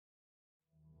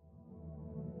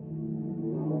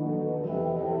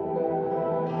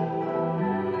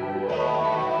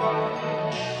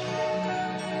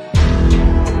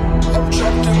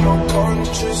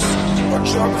conscious. My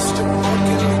job is still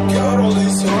working, look out all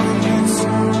these ornaments. Hit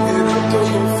up the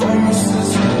little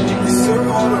pharmacist. They serve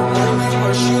all the money,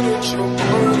 my shit at your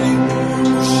party.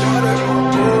 Who shot at my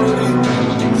body?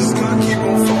 This guy keep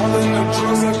on falling, the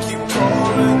drugs I keep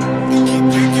calling. They keep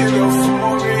picking up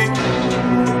for me.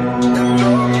 They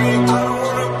love me, I don't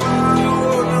wanna buy, no.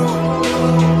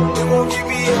 They won't keep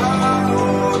me high,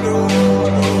 no.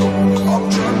 I'm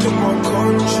trapped in my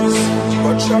conscious.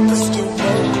 My trap is still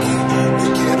working. They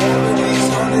get all of these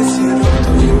honest, hit up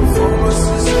the little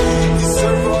pharmacist. He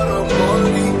serve all the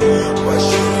money. My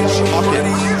shit is your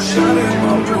money, you shot at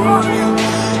my body.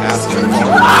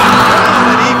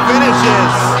 And he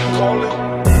finishes.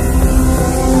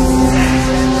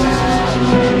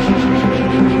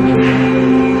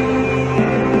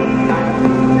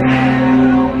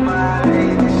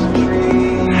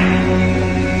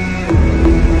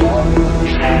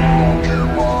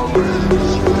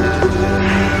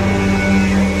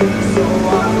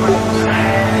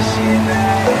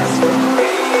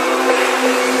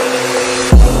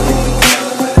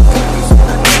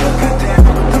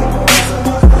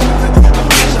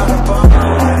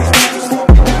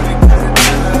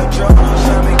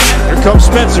 Comes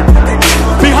Spencer.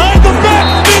 Behind the back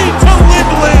knee to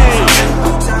Lindley.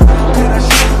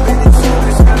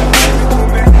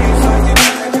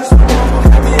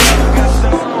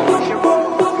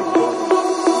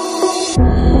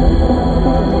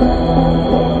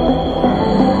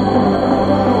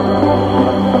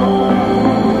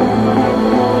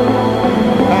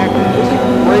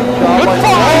 Great job. Good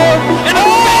fire! And a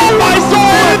goal by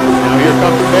Zorn! Now here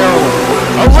comes Maryland.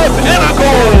 A rip and a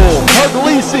goal.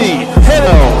 Puglisi.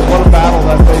 What a battle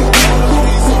that faced.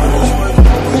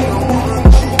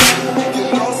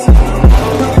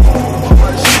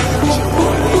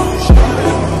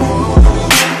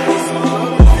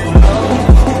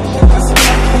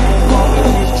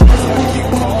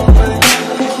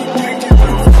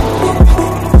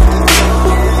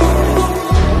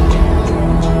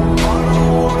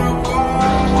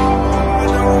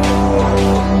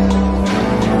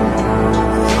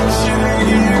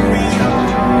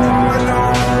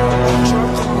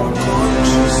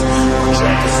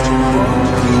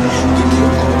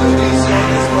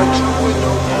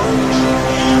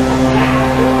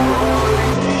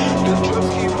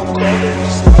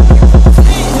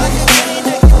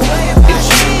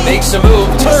 Makes a move,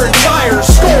 turn, fire,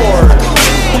 score!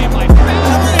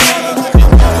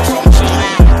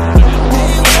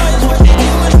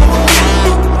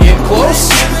 In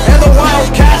close, and the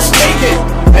Wildcats take it.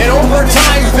 An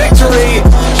overtime victory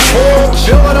for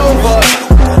Villanova.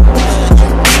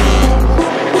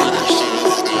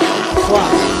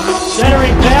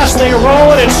 Centering pass, they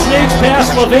roll it, and sneaks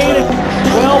past Levine.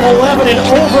 12-11 in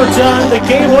overtime. The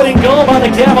game-winning goal by the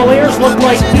Cavaliers looked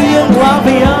like Ian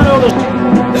Laviano.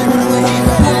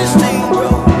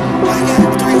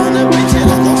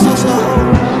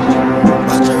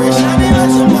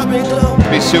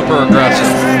 Be super aggressive.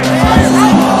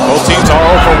 Both teams are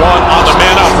 0-for-1 on the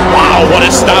man up. Wow, what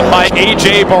a stop by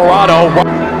A.J. Barrato.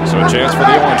 So a chance for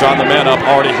the Orange on the man up.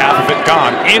 Already half of it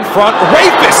gone. In front,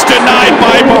 Rafis denied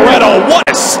by Barreto. What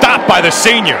a stop by the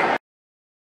senior.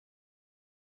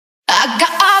 I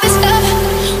got all this stuff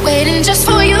waiting just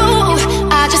for you.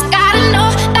 I just gotta know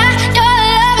that your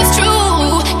love is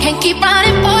true. Can't keep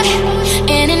running, boy,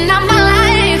 in and out my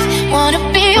life. Wanna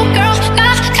be your girl,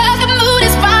 nah, 'cause the mood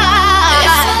is right.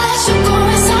 If I let you go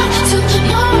inside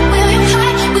tomorrow, will you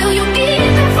hide? Will you be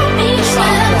there for me? Will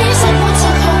I be someone to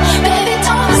hold? Baby,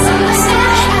 don't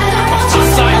misunderstand. I don't want you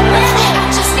to win. I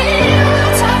just need a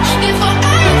little time before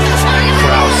I lose my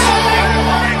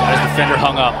life. As defender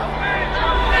hung up.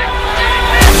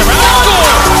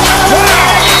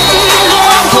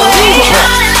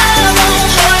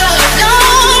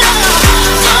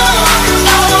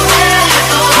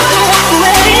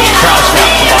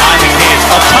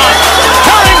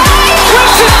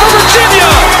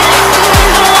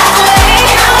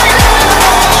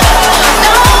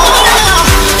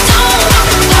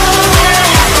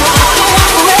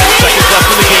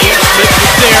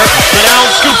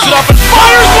 Scoops it up and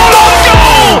fires one on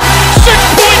goal!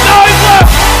 6.9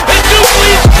 left! And Duke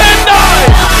leads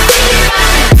 10-9!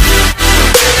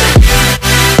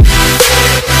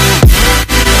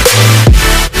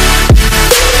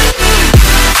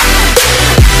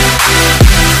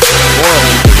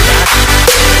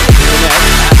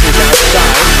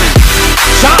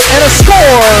 Shot and a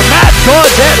score! Matt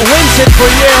Gaudette wins it for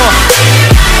Yale.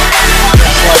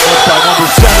 By number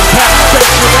 7, Pat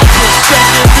Spencer, that's his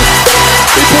second.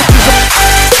 He puts his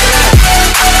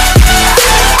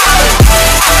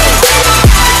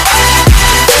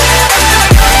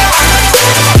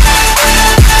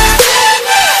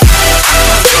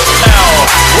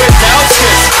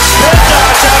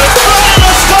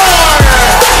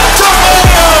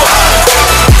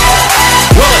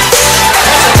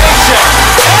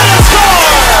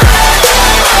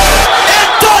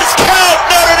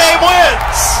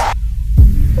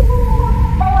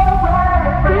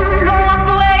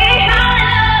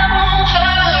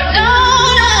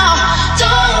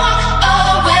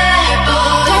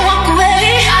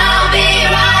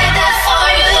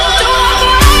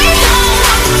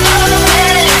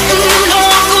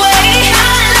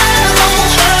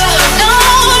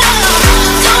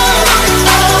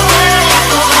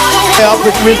up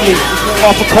with Ridley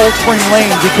off of Cold Spring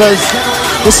Lane because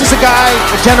this is a guy,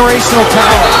 a generational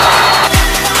talent.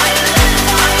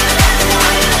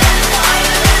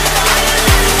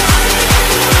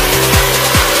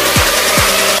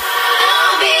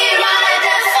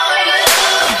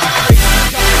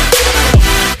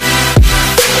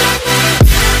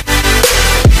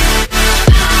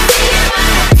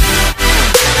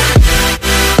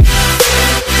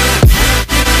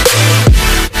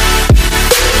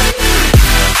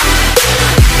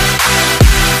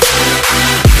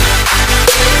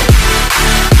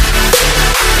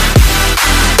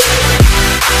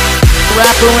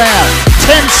 Wrap around.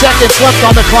 10 seconds left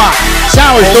on the clock.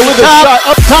 Sowers go with a shot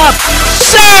up top.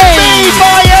 Saved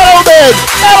by Edelman.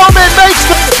 Edelman makes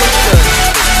the.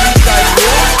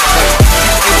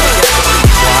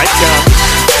 Slide comes.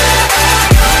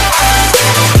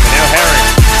 Now Herring.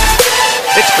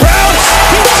 It's Krause.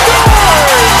 He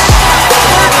scores!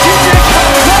 Virginia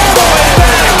comes all the way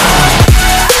back.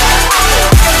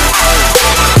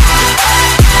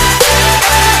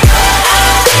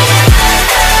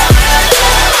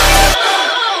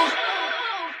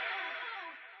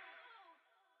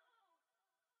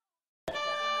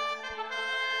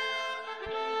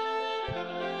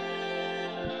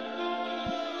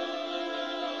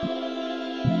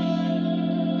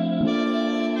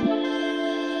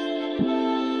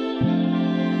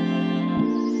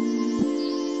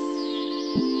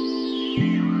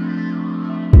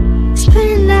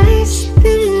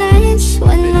 Pretty nice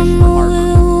when I'm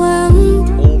overwhelmed.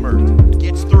 Olmer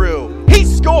gets through. He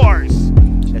scores!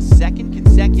 A second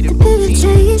consecutive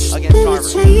against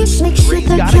Carver. He's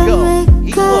got to go.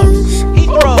 He looks. He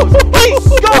throws. He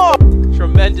scores!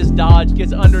 Tremendous dodge.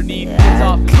 Gets underneath. Gets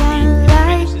off his feet. And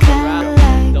finishes the round.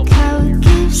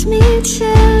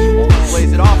 Olmer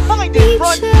plays it off. Find in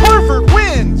front. Harvard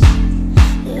wins.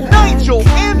 Nigel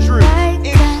Andrews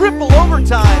in triple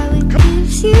overtime.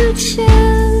 You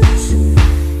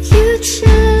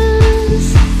choose,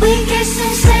 we get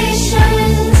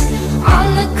sensations on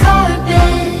the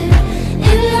carpet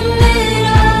in the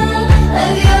middle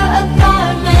of your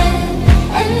apartment,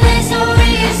 and there's no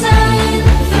reason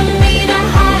for me to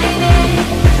hide it.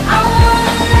 I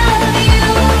wanna love you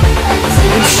until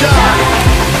we die.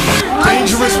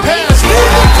 Dangerous pass,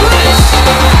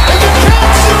 and the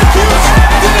Cats Syracuse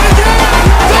did it again.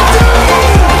 They do.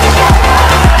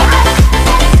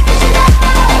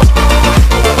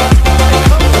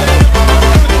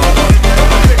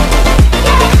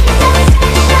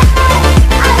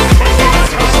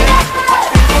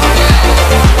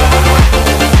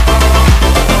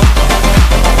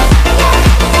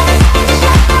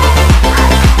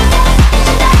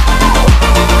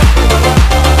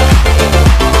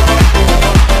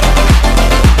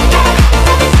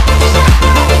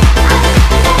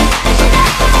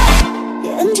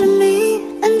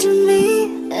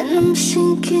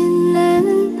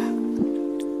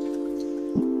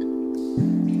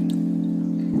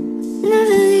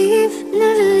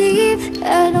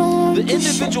 The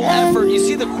individual effort, you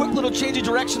see the quick little change of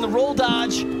direction, the roll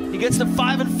dodge. He gets to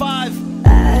 5 and 5.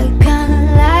 I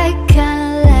kinda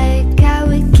like how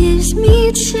it gives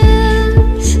me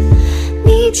chills,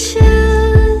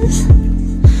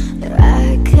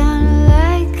 I kinda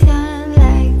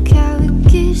like how it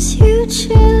gives you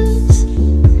chills,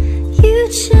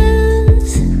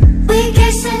 We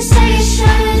get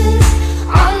sensations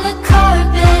on the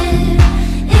carpet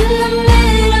in the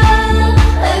middle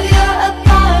of your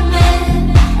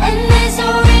apartment, and there's no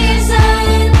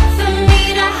reason for me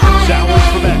to hide Sowers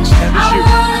from X, and the shoot. I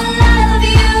wanna love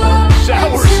you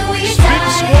Sowers until we spin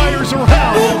die. squires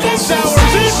around. We get Sowers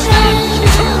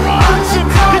sensations on the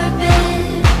carpet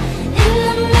in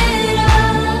the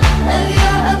middle of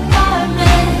your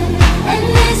apartment, and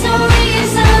there's no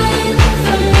reason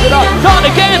for me to hide. Done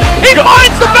again. He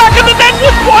finds the back of the net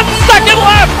with 1 second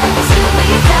left.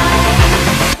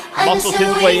 Muscles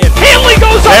his way in. Hanley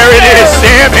goes up There it is,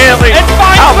 Sam Hanley. And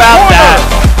finds How the about corner. that?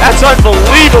 That's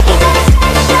unbelievable.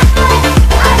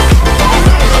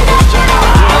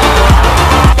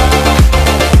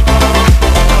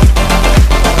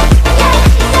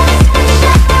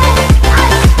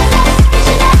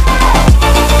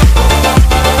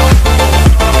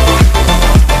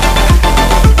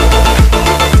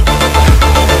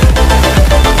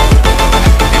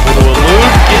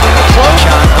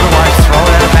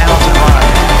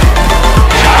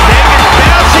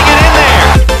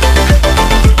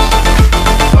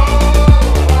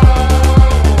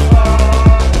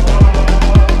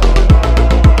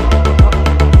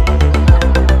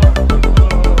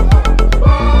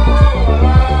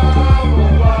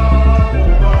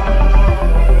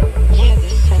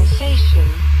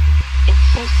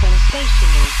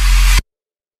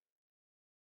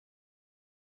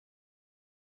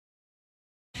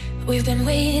 We've been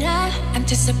waiting,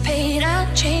 anticipating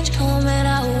change coming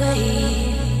our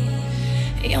way.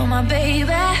 You're my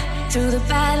baby, through the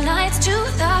bad nights to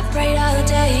the brighter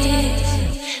days.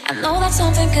 I know that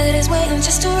something good is waiting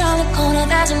just around the corner.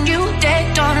 There's a new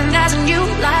day dawning, there's a new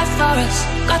life for us.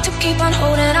 Got to keep on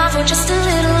holding on for just a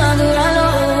little longer. I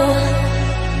know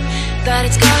that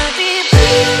it's gonna be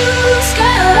blue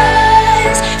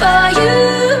skies for you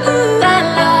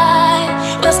and I.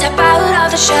 We'll step out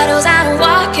of the shadows and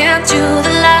walk into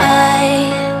the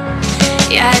light.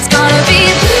 Yeah, it's gonna be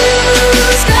blue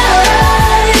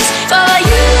skies for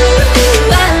you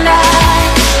and I.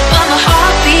 But my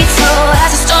heart beats slow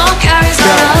as the storm carries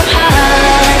on up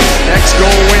high. Next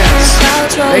goal wins.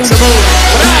 Makes a move.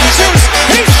 Shoots.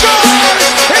 He scores.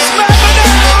 It's Madman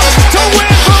down to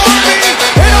win for Army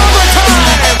in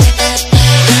overtime.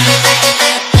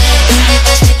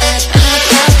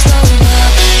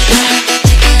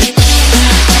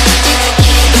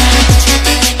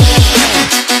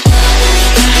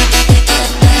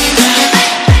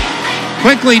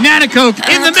 Quickly, Nanacoke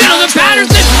in the middle of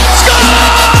Patterson.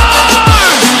 Score!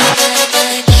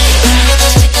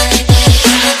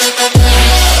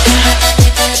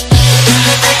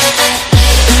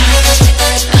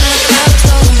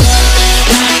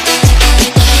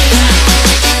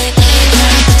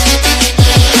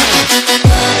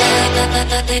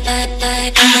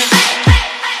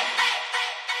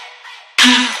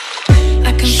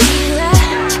 I can feel it.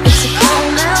 It's a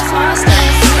cold now, fast.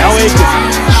 Now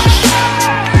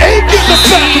Aiken the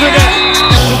back of the net.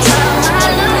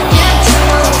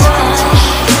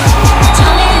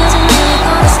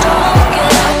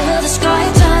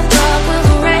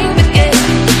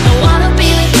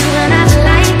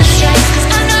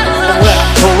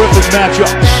 Terrific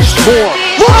matchup. More.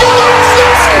 Look at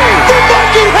Alexis for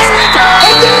Mikey Harrington.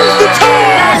 And there's the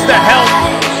tie. The help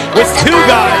with two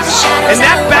guys and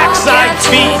that backside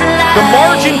feed. The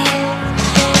margin.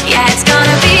 Yeah, it's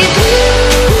gonna be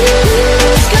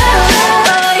blue skies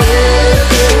for you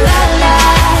and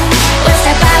I. We'll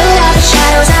step out of the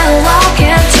shadows and walk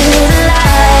into the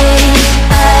light.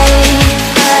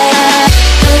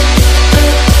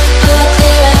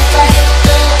 Clear and bright.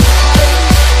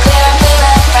 Clear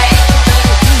and bright.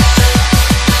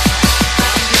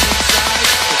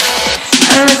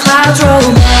 And the clouds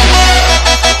roll by.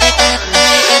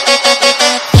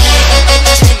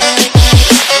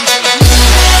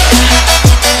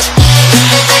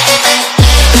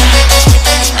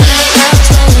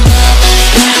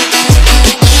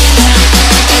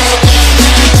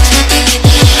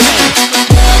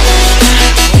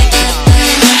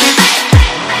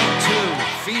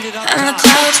 And the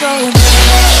clouds roll by.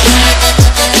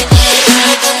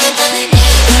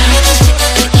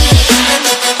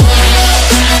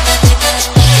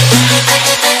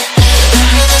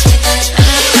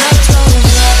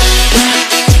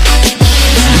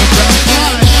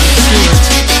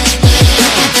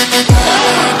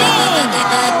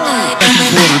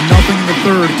 Nothing in the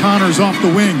third. Connor's off the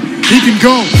wing. He can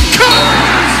go.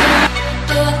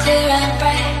 Blue, clear and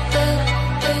bright. Blue,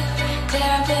 clear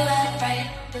and blue and bright.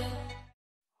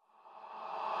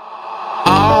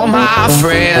 All my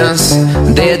friends,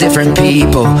 they're different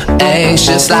people,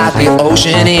 anxious like the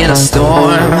ocean in a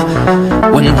storm.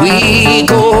 When we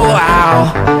go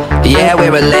out, yeah,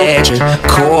 we're electric,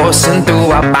 coursing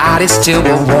through our bodies till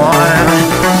we're warm.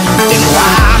 And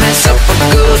why mess up a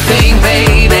good thing,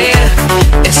 baby?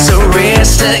 It's a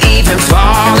risk to even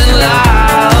fall in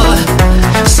love.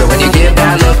 So when you give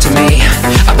that look to me,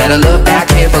 I better look back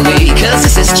carefully, cause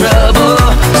this is trouble.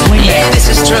 Yeah, this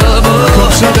is trouble.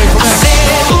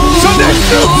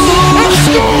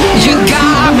 You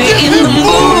got me in the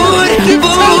mood.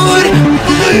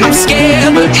 I'm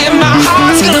scared, but in my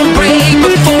heart's gonna break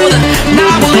before the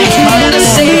night will end. I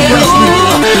say,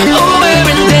 oh,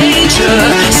 we're in danger.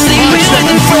 Sleeping with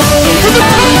the friend.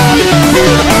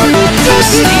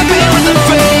 Sleeping with the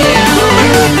friend.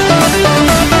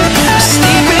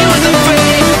 Sleeping with the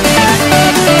friend.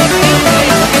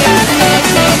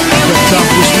 Top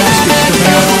of this basket to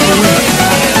nail on the wing.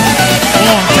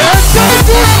 Long pass.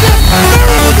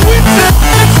 Maryland wins it.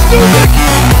 Let's do it.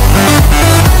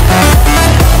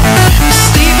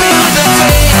 Sleeping with the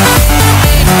friend.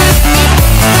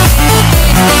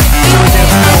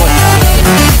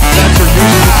 That's her new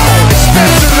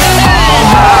All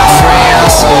my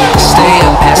friends stay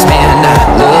up past midnight,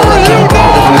 looking for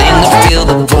the thing to fill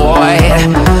the void.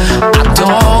 I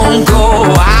don't go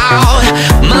out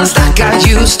much like I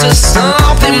used to.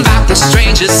 Something about the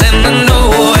strangers and the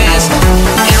noise.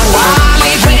 And why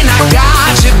leave when I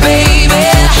got you, baby?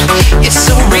 It's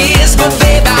a risk, but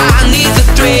baby, I need the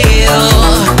thrill.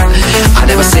 I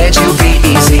never said you'd be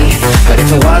easy.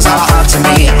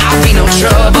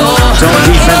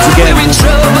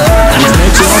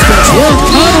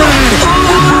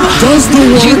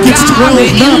 world gets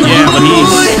 12 now. Yeah, but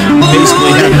he's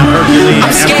basically having a Herculean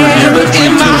effort here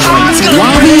between 2 points.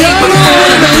 Laviano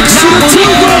makes it a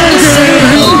 2-goal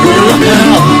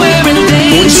game.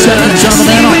 40 seconds on the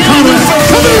man up. Conrad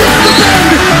coming around the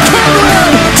bend.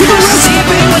 Conrad to the rescue.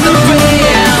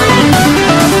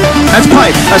 That's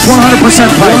pipe. That's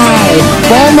 100% pipe. Wow.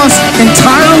 Ball must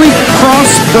entirely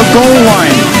cross the goal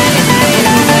line.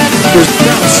 There's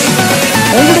Dallas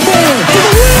over the ball to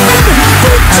the win.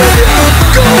 Virginia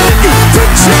going to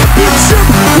championship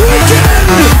weekend.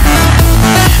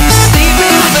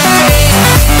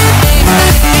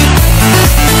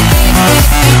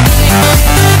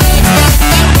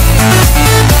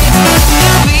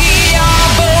 We are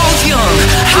both young,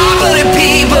 hard-blooded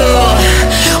people.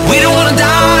 We don't want to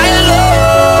die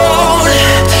alone.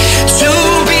 To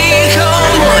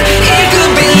become one, it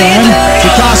could be John to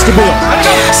Costabile.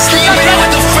 sleeping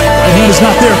with a friend. Right hand is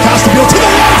not there. Costabile to the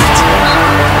left.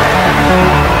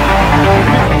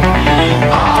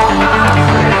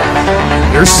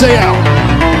 Here's Seau.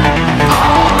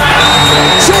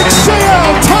 Jake Seau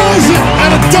ties it,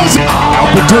 and it doesn't.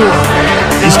 Out the door.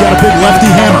 He's got a big lefty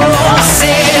hammer.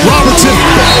 Robertson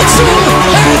banks it in,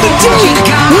 and the Duke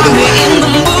with a win.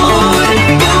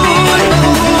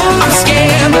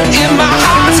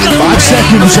 5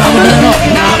 seconds on the man up.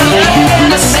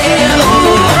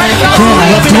 Can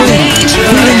left wing.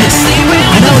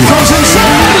 And now he comes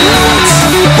inside.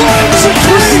 Bombs and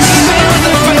crease.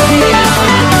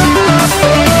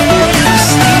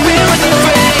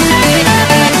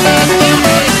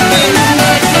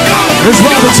 Here's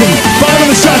Robertson, 5 on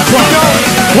the shot clock.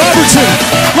 Robertson,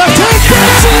 left hand,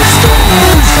 banks and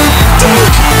scores!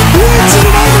 Duke wins it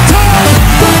in overtime!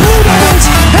 The Blue Devils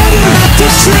headed to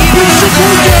championship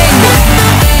weekend!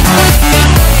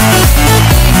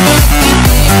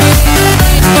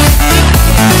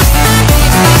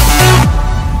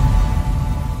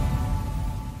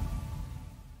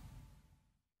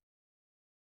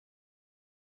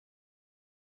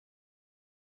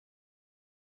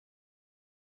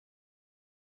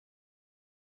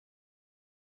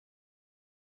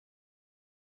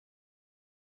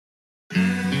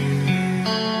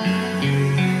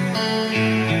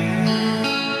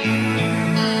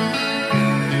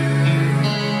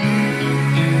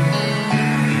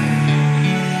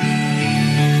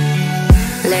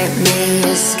 Let me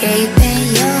escape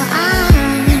in your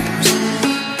arms.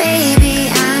 Baby,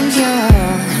 I'm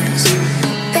yours.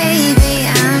 Baby,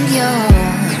 I'm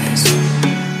yours.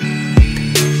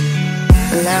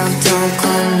 Love don't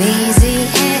come easy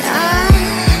at all.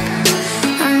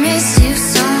 I miss you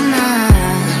so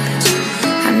much.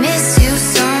 I miss you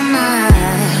so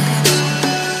much.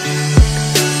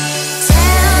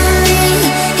 Tell me,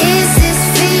 is this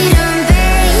freedom,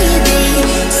 baby?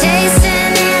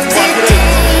 Chasing after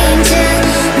danger,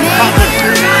 making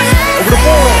my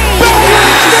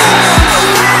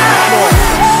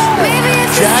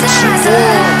Jackson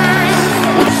Ford.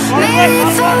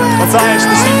 Matthias,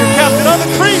 the senior captain on the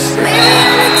crease.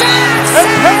 And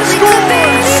Penn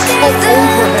scores!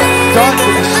 Overhead dunk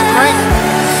with his strength.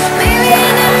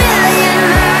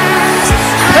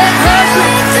 Penn has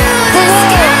it!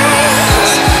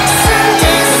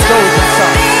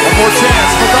 One more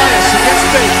chance. Matthias against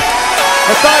Fate.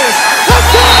 Matthias. Let's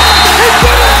go! He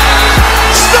did it!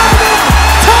 Stardom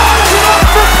ties it up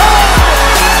for Todd!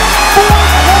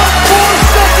 4.4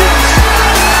 seconds!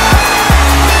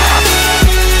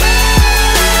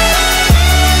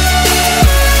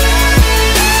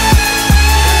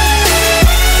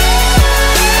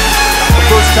 The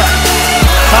first time.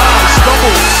 Todd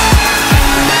stumbles.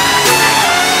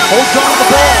 Holds on to the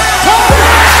ball. Todd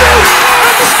shoots!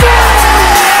 And the score!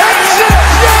 And Zip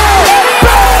Yell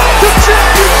back to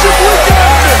championship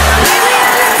weekend!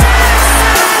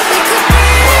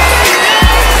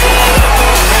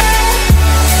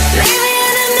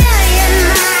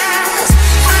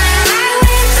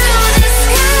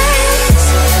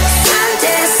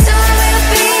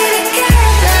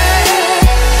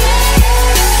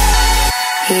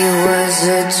 He was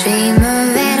a dreamer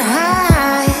at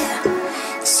heart,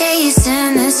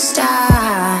 chasing the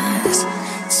stars,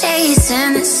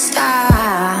 chasing the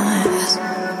stars.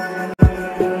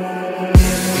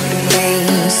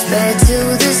 Flames spread to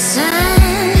the sun.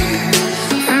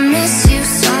 I miss you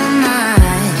so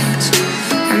much.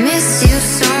 I miss you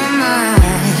so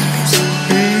much.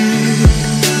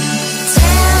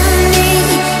 Tell me,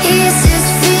 is this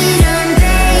freedom,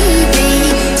 baby?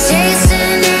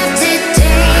 Chasing after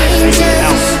danger,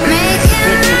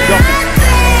 making my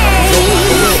break.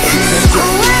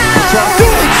 Wow,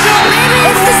 maybe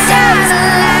it's the stars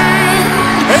align.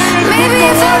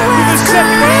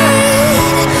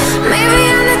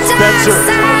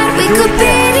 Spencer. We could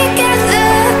be together,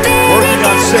 Working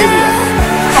on Sabia.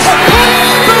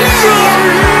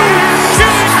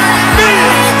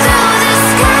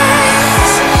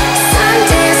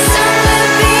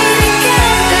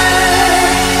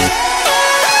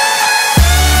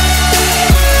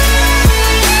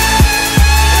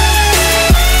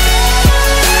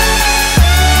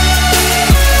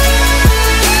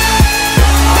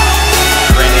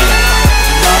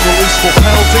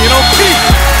 Penalty, and O'Keefe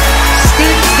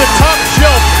stings the top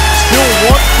shelf. Still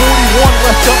 141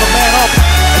 left on the man up,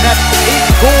 and that's 8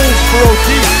 goals for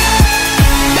O'Keefe.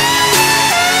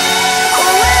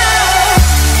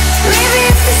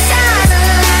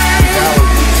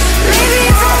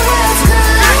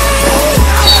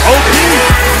 O'Keefe,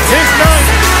 his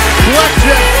 9th,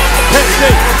 blackjack, Penn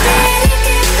State.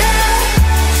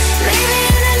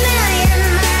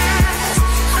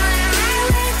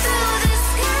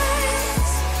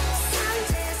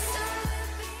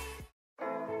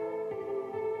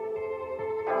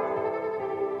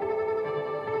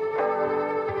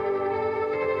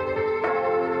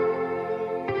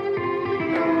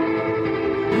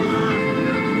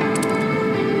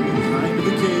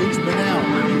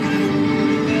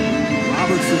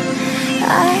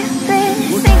 I've been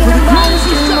thinking about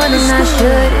you more than I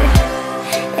should.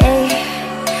 Hey,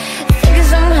 thinking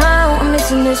somehow I'm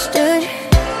misunderstood.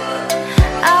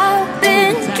 I've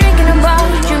been drinking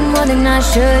about you more than I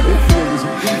should.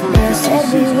 They said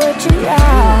we were too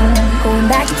young, going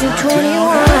back to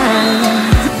 21.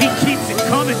 He keeps it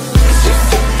coming.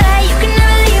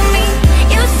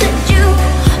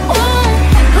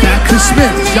 Back to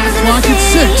Smith, shot clock at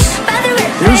 6.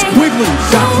 Here's Quigley,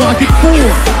 shot clock at 4.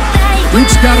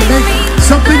 Duke's got to make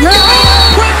something happen.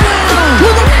 Quigley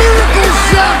with a miracle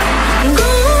shot.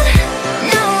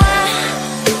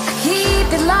 Keep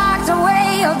it locked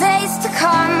away all days to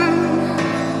come.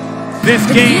 This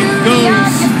game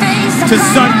goes to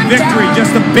sudden victory.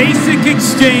 Just a basic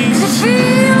exchange.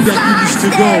 That needs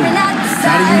to go.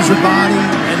 Got to use your body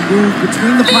and move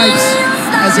between the pipes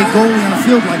as a goalie on a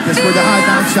field like this where the high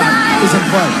bounce shot is in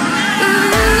play.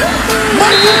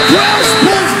 Michael Krause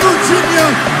pulls Virginia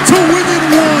to win it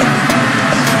 1.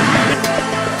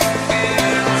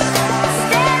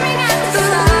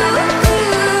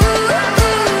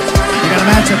 They got a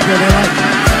matchup here they like.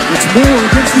 It's Moore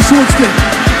against the short stick.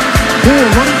 Moore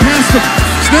running past him.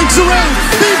 Snakes around.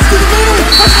 Feeds to the middle.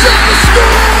 A shot to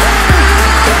score!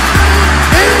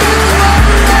 And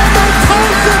Laviano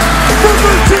ties it for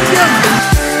Virginia.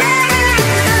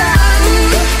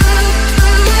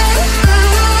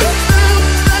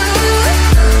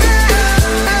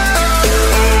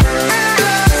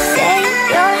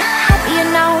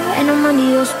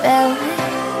 Spell.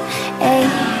 Hey,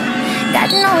 got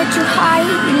to know what you hide.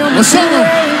 You know Lasana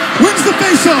wins the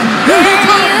face-off. Here he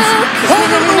comes.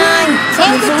 Over the line.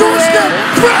 On the doorstep.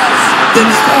 Krause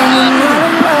denied.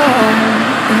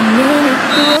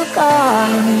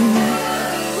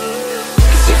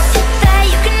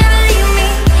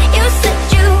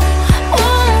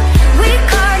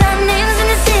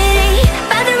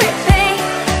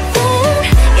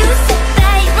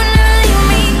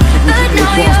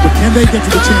 Can they get to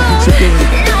the championship game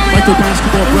like their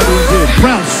basketball brethren did?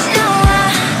 Krause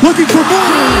looking for more.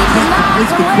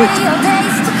 Completes the quick.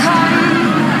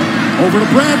 Over to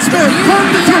Brad Smith.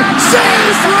 Carpenter.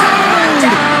 Saves Road.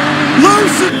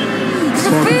 Larson.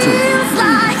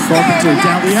 Carpenter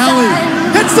down the alley.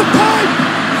 Hits the pipe.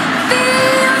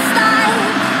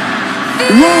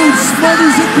 Rhodes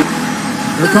smothers it.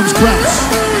 Here comes Krause.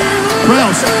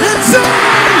 Krause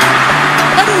inside.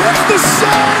 And he hits the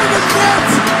side of the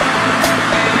net.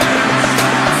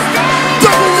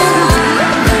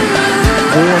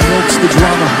 Moore milks the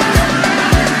drama.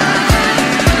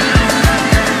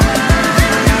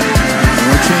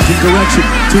 Moore changing direction.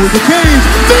 To the cage.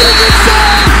 Feeding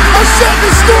inside. A shot to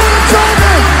score. It's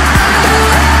over.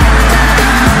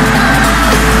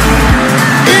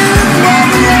 In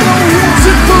Laviano hits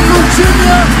it for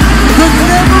Virginia. The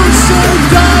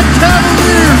never-say-die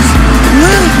Cavaliers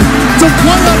live to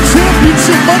play a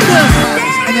championship Monday.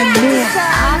 And then Moore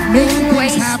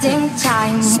making things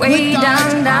happen. Way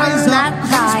down that line.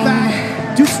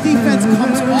 Duke's defense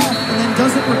comes off and then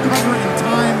doesn't recover in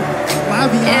time.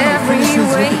 Laviano finishes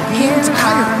with the game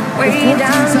tied with 14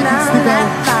 seconds to go.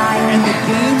 And the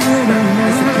game winner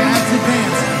as the Cavs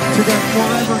advance to their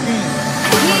forever game.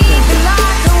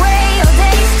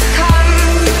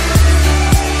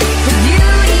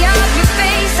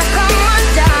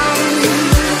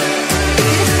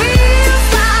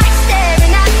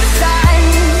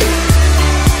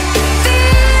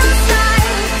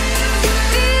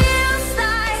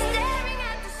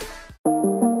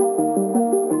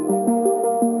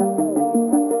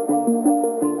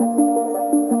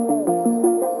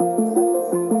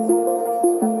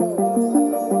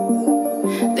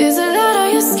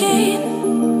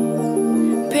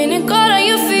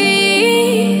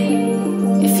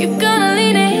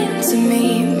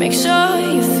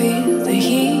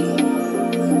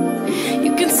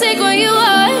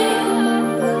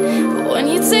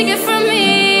 take it from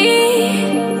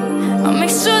me. I'll make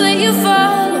sure that you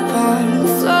fall upon the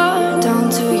floor, down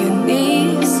to your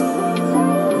knees.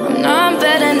 I'm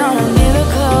betting on a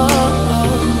miracle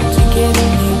to give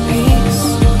me peace.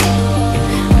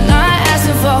 I'm not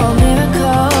asking for a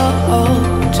miracle,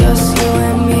 just you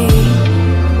and me.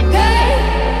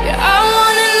 Yeah, I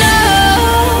wanna know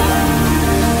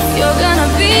if you're gonna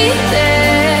be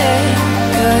there,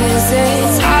 'cause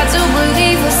it's hard to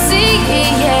believe or see,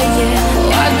 yeah, yeah.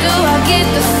 Why do I get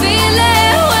the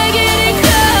feeling we're getting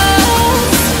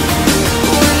close?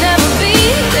 We'll never be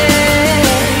there,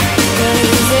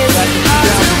 'cause it's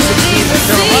hard to believe or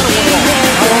see, yeah,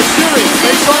 yeah. Orsiri,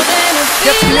 face off,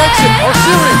 gets the exit.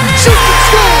 Orsiri, shoots and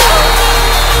scores!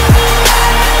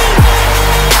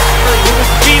 He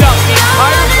was beat up the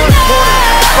entire first quarter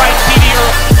by TD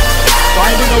Earl.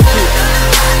 Finding O'Keefe.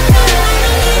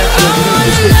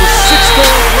 This was for 6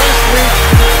 goals last week.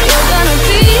 You're gonna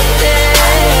be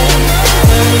there.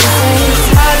 It's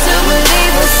hard to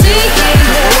believe or see, yeah,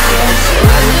 yeah.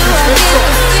 Why do I get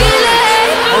the feeling?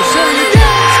 Orsiri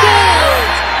again, scores!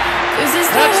 'Cause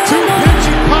it's That's not 2 enough.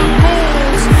 pitching pop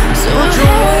goals. So Virgil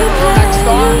how you play? next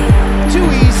on. Too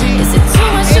easy. Is it too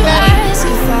much to ask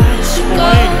if I should go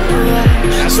away?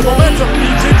 Has the momentum,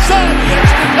 leads inside the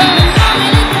extra pass.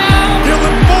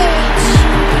 Dylan Folds.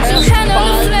 Past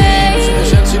 5 games in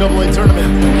this NCAA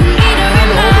tournament. And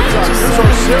overtime. Here's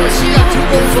Orsiri. She got 2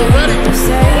 goals already.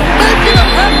 Making a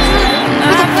hat-trick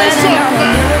with a face-off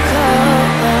back.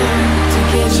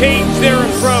 Change their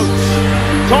approach.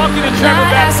 Talking to Trevor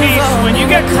Baptiste, when you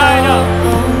get tied up,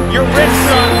 your wrists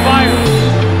are on fire.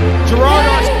 Gerard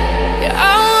Yeah,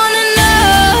 I wanna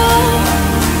know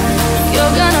if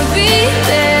you're gonna be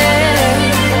there,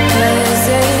 'cause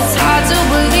it's hard to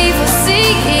believe or see,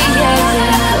 yeah,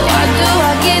 yeah. Why do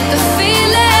I get the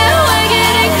feeling we're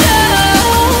getting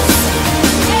close?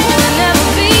 We'll never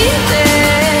be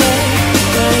there,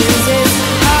 'cause it's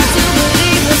hard to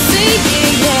believe or see,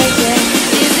 yeah,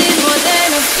 yeah. Is it more than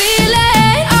a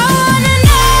feeling? I wanna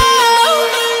know.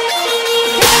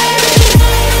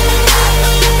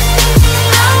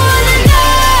 I wanna know.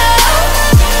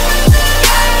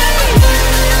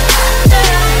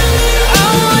 I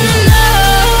wanna know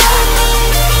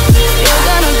if you're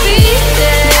gonna be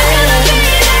there.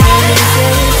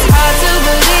 It's hard to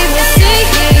believe or see,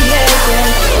 yeah, yeah.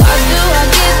 Why do I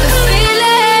get the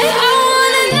feeling? I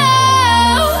wanna know.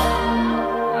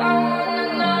 I wanna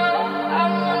know. I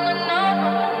wanna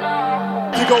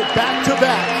know. To go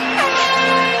back-to-back.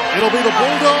 It'll be the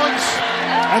Bulldogs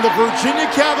and the Virginia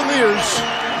Cavaliers.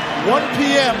 1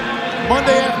 p.m.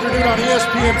 Monday afternoon on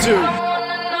ESPN2.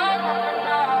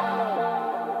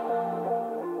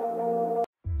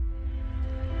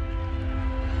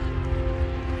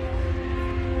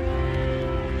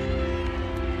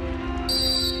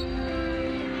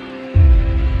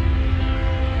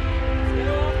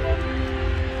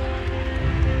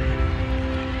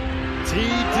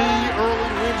 TD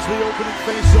Erlin wins the opening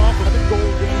face-off with a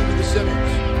goal game in the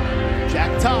semis.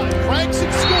 Jack Todd cranks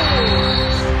and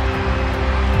scores!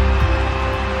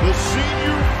 The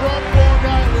senior from Long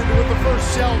Island with the first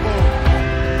salvo.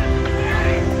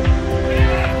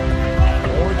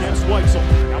 Or against Weitzel.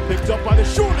 Now picked up by the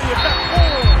shorty and back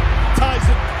Moore ties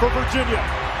it for Virginia.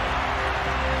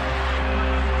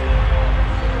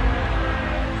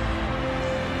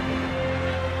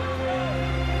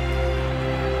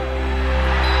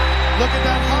 Look at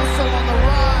that hustle on the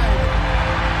ride.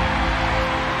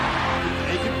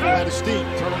 Aiken full out of steam,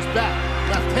 turns back,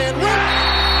 left hand rip.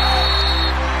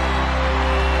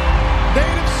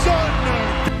 Native son.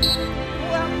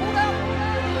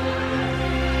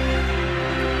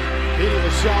 Petey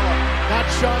Lasala not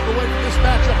shying away from this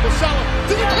matchup. Lasala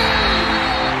to the cage.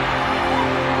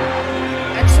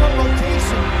 Excellent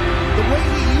rotation. The way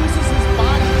he uses his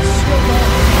body is so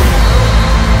well.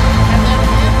 And then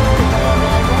handling the ball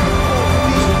while running full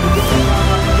speed.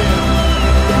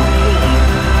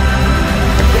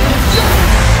 Dan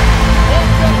Jones off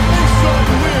that face-off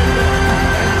win.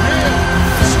 And Yale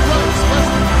strikes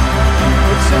Leslie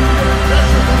with secondary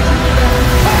pressure from Virginia.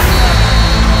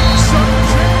 Some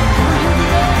change for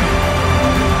UVA.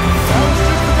 That was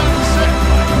just about the second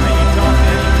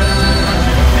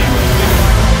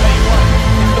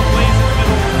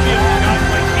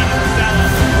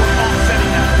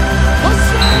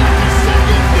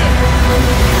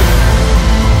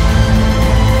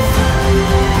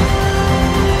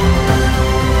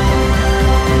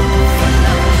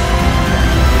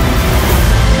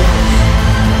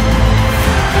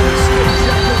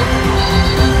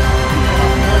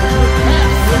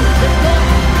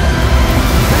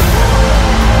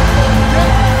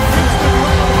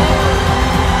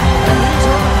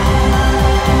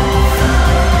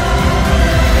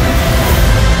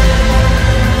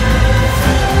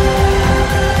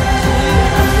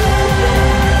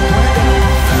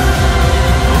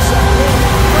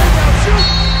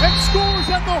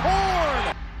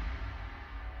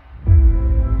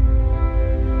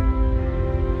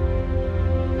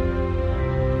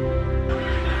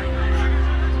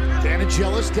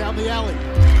down the alley.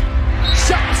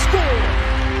 Shot and score.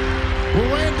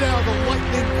 Brandau, the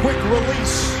lightning quick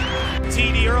release.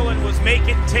 T.D. Erlin was make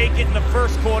it and take it in the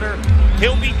first quarter.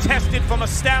 He'll be tested from a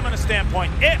stamina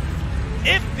standpoint. If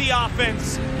the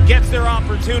offense gets their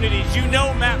opportunities, you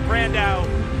know Matt Brandau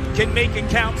can make it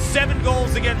count. 7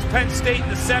 goals against Penn State in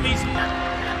the semis.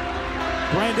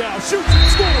 Brandau shoots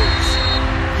and scores.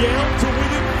 Yale to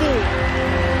win in 4.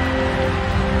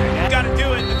 You got to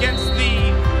do it against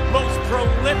the most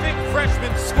prolific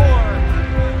freshman scorer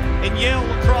in Yale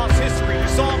lacrosse history. We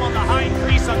saw him on the high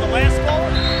crease on the last ball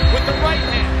with the right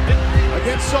hand.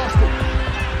 Against Austin.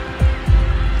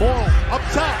 Ball up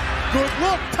top. Good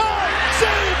look. Time.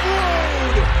 Save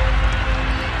Road.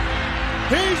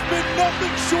 He's been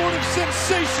nothing short of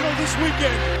sensational this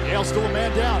weekend. Yale still a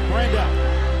man down. Brandau.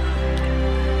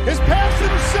 His pass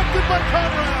intercepted by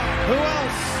Conrad. Who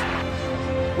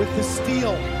else? With the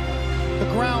steal. The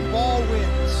ground ball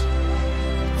wins.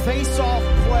 Face-off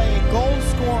play, goal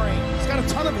scoring. He's got a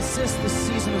ton of assists this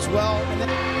season as well. And then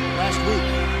last week,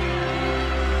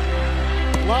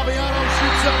 Laviano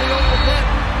shoots out the open net.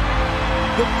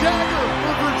 The dagger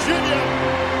for Virginia.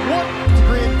 What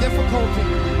degree of difficulty